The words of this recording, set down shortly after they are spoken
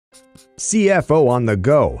CFO on the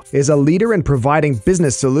Go is a leader in providing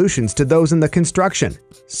business solutions to those in the construction,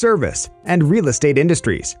 service, and real estate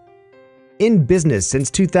industries. In business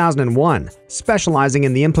since 2001, specializing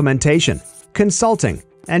in the implementation, consulting,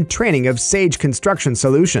 and training of Sage construction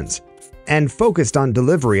solutions, and focused on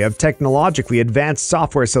delivery of technologically advanced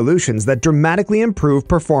software solutions that dramatically improve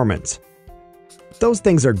performance. Those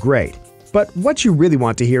things are great, but what you really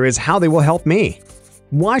want to hear is how they will help me.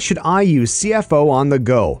 Why should I use CFO on the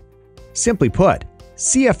Go? Simply put,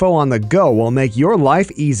 CFO on the Go will make your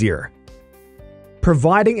life easier.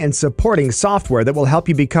 Providing and supporting software that will help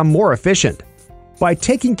you become more efficient. By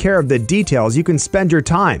taking care of the details, you can spend your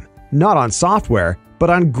time, not on software, but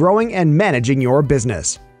on growing and managing your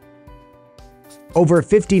business. Over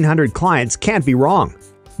 1,500 clients can't be wrong.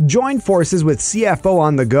 Join forces with CFO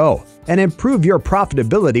on the Go and improve your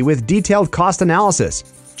profitability with detailed cost analysis,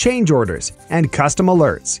 change orders, and custom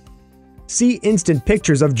alerts. See instant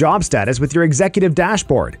pictures of job status with your executive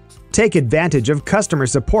dashboard. Take advantage of customer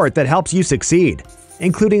support that helps you succeed,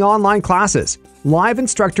 including online classes, live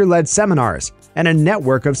instructor-led seminars, and a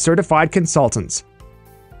network of certified consultants.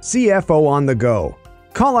 CFO on the Go.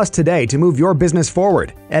 Call us today to move your business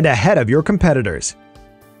forward and ahead of your competitors.